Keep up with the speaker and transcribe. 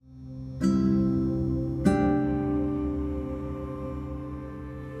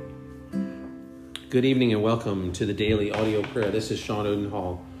Good evening and welcome to the daily audio prayer. This is Sean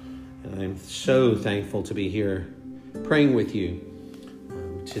Odenhall, and I'm so thankful to be here praying with you.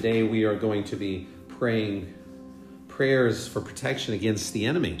 Today we are going to be praying prayers for protection against the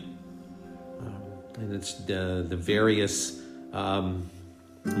enemy. And it's the various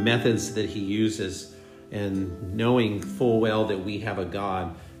methods that he uses, and knowing full well that we have a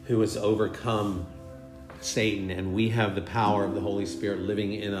God who has overcome Satan, and we have the power of the Holy Spirit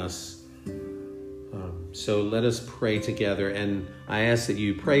living in us. So let us pray together, and I ask that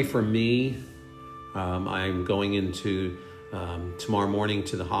you pray for me. I'm going into tomorrow morning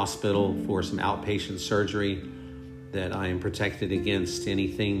to the hospital for some outpatient surgery, that I am protected against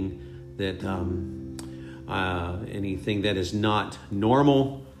anything that is not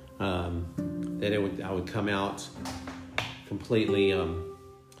normal, that I would come out completely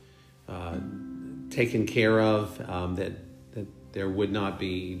taken care of, that there would not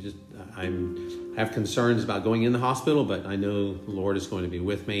be I have concerns about going in the hospital, but I know the Lord is going to be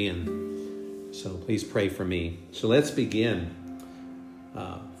with me, and so please pray for me. So let's begin.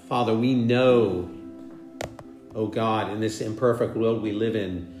 Father, we know, oh God, in this imperfect world we live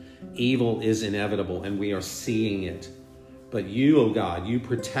in, evil is inevitable, and we are seeing it. But you, oh God, you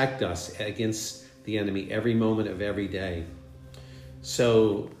protect us against the enemy every moment of every day.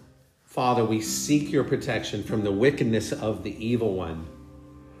 So, Father, we seek your protection from the wickedness of the evil one.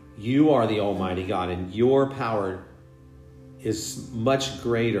 You are the Almighty God, and your power is much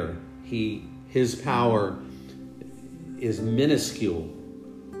greater. His power is minuscule.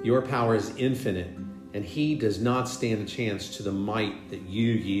 Your power is infinite, and he does not stand a chance to the might that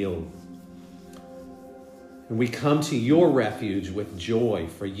you yield. And we come to your refuge with joy,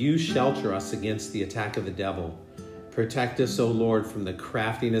 for you shelter us against the attack of the devil. Protect us, O Lord, from the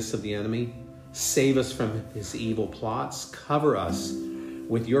craftiness of the enemy. Save us from his evil plots. Cover us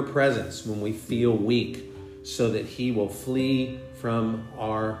with your presence when we feel weak, so that he will flee from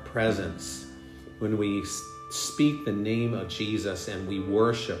our presence. When we speak the name of Jesus and we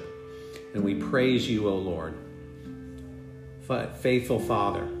worship and we praise you, O Lord. Faithful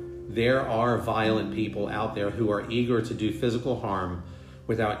Father, there are violent people out there who are eager to do physical harm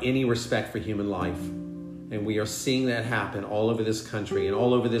without any respect for human life. And we are seeing that happen all over this country and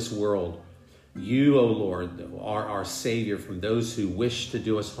all over this world. You, O Lord, are our Savior from those who wish to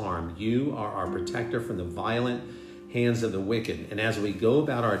do us harm. You are our protector from the violent hands of the wicked. And as we go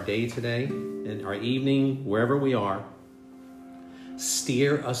about our day today and our evening, wherever we are,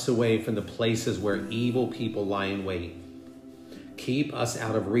 steer us away from the places where evil people lie in wait. Keep us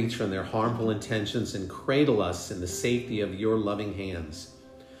out of reach from their harmful intentions, and cradle us in the safety of your loving hands.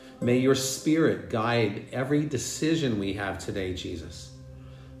 May your Spirit guide every decision we have today, Jesus.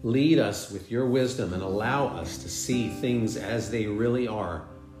 Lead us with your wisdom and allow us to see things as they really are.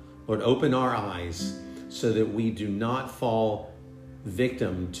 Lord, open our eyes so that we do not fall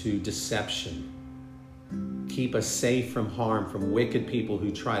victim to deception. Keep us safe from harm from wicked people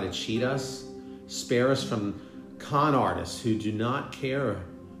who try to cheat us. Spare us from con artists who do not care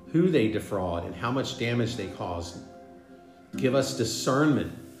who they defraud and how much damage they cause. Give us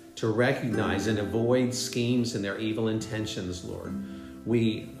discernment to recognize and avoid schemes and their evil intentions, Lord.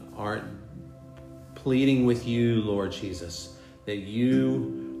 We are pleading with you, Lord Jesus, that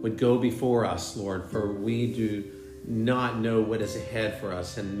you would go before us, Lord, for we do not know what is ahead for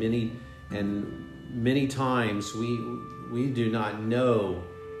us. And many times we do not know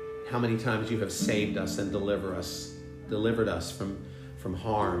how many times you have saved us and delivered us from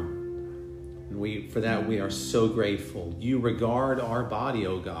harm. And for that we are so grateful. You regard our body,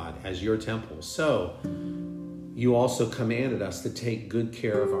 O God, as your temple. So you also commanded us to take good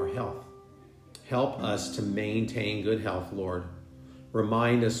care of our health. Help us to maintain good health, Lord.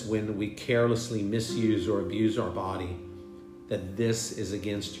 Remind us when we carelessly misuse or abuse our body that this is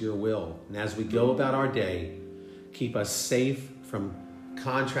against your will. And as we go about our day, keep us safe from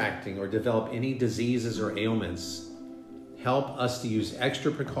contracting or develop any diseases or ailments. Help us to use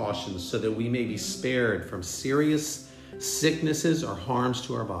extra precautions so that we may be spared from serious sicknesses or harms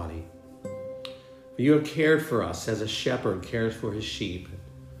to our body. For you have cared for us as a shepherd cares for his sheep.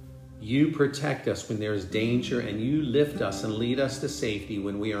 You protect us when there is danger, and you lift us and lead us to safety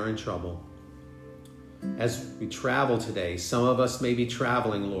when we are in trouble. As we travel today, some of us may be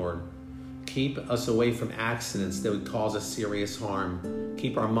traveling, Lord. Keep us away from accidents that would cause us serious harm.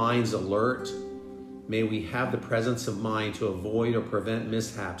 Keep our minds alert. May we have the presence of mind to avoid or prevent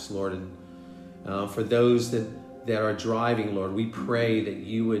mishaps, Lord. And for those that are driving, Lord, we pray that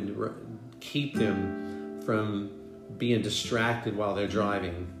you would keep them from being distracted while they're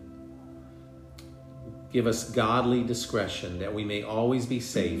driving. Give us godly discretion that we may always be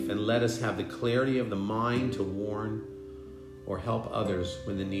safe, and let us have the clarity of the mind to warn or help others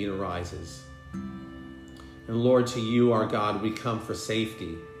when the need arises. And Lord, to you, our God, we come for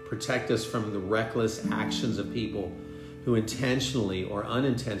safety. Protect us from the reckless actions of people who intentionally or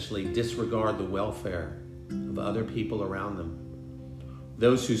unintentionally disregard the welfare of other people around them.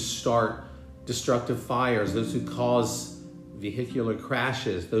 Those who start destructive fires, those who cause vehicular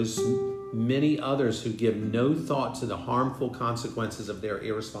crashes, those many others who give no thought to the harmful consequences of their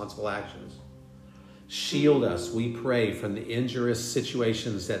irresponsible actions. Shield us, we pray, from the injurious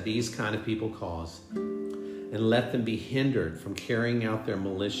situations that these kind of people cause, and let them be hindered from carrying out their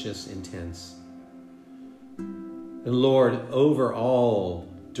malicious intents. And Lord, over all,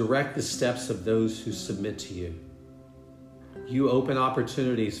 direct the steps of those who submit to you. You open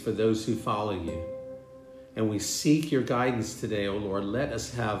opportunities for those who follow you. And we seek your guidance today, O Lord. Let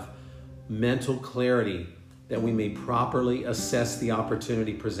us have mental clarity that we may properly assess the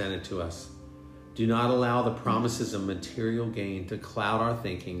opportunity presented to us. Do not allow the promises of material gain to cloud our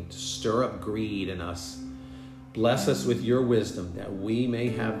thinking, to stir up greed in us. Bless us with your wisdom that we may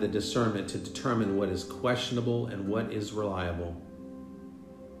have the discernment to determine what is questionable and what is reliable.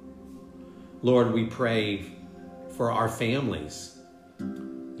 Lord, we pray for our families.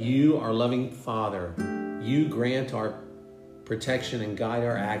 You, our loving Father, you grant our protection and guide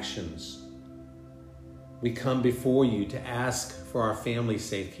our actions. We come before you to ask for our family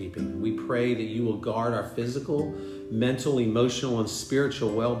safekeeping. We pray that you will guard our physical, mental, emotional, and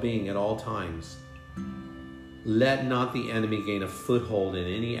spiritual well-being at all times. Let not the enemy gain a foothold in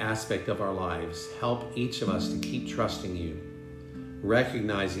any aspect of our lives. Help each of us to keep trusting you,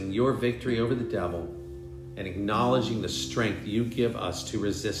 recognizing your victory over the devil, and acknowledging the strength you give us to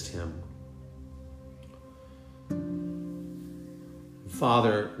resist him.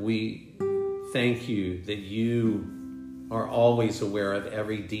 Father, we thank you that you are always aware of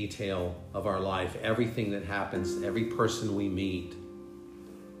every detail of our life, everything that happens, every person we meet.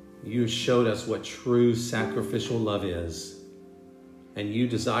 You showed us what true sacrificial love is, and you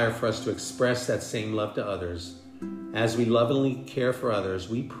desire for us to express that same love to others. As we lovingly care for others,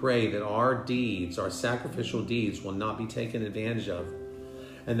 we pray that our deeds, our sacrificial deeds, will not be taken advantage of,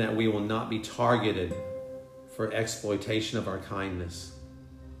 and that we will not be targeted for exploitation of our kindness.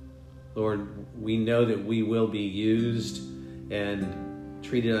 Lord, we know that we will be used and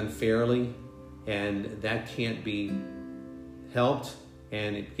treated unfairly, and that can't be helped.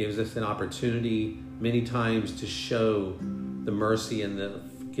 And it gives us an opportunity many times to show the mercy and the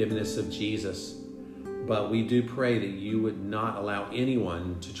forgiveness of Jesus. But we do pray that you would not allow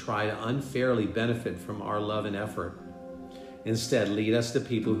anyone to try to unfairly benefit from our love and effort. Instead, lead us to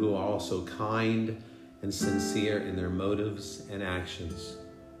people who are also kind and sincere in their motives and actions.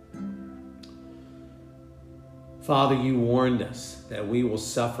 Father, you warned us that we will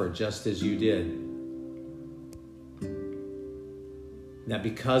suffer just as you did. That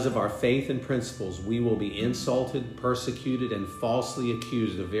because of our faith and principles, we will be insulted, persecuted, and falsely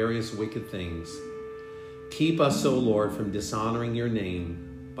accused of various wicked things. Keep us, O Lord, from dishonoring your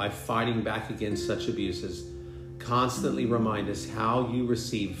name by fighting back against such abuses. Constantly remind us how you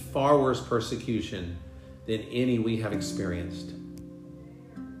received far worse persecution than any we have experienced.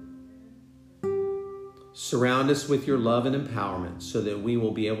 Surround us with your love and empowerment so that we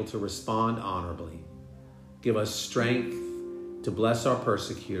will be able to respond honorably. Give us strength to bless our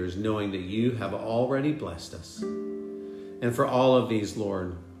persecutors, knowing that you have already blessed us. And for all of these,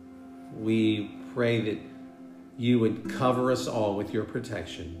 Lord, we pray that you would cover us all with your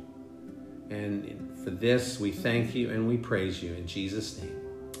protection. And for this, we thank you and we praise you in Jesus' name.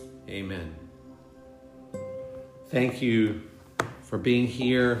 Amen. Thank you for being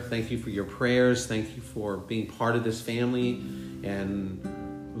here. Thank you for your prayers. Thank you for being part of this family,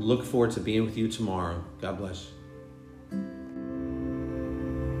 and look forward to being with you tomorrow. God bless you.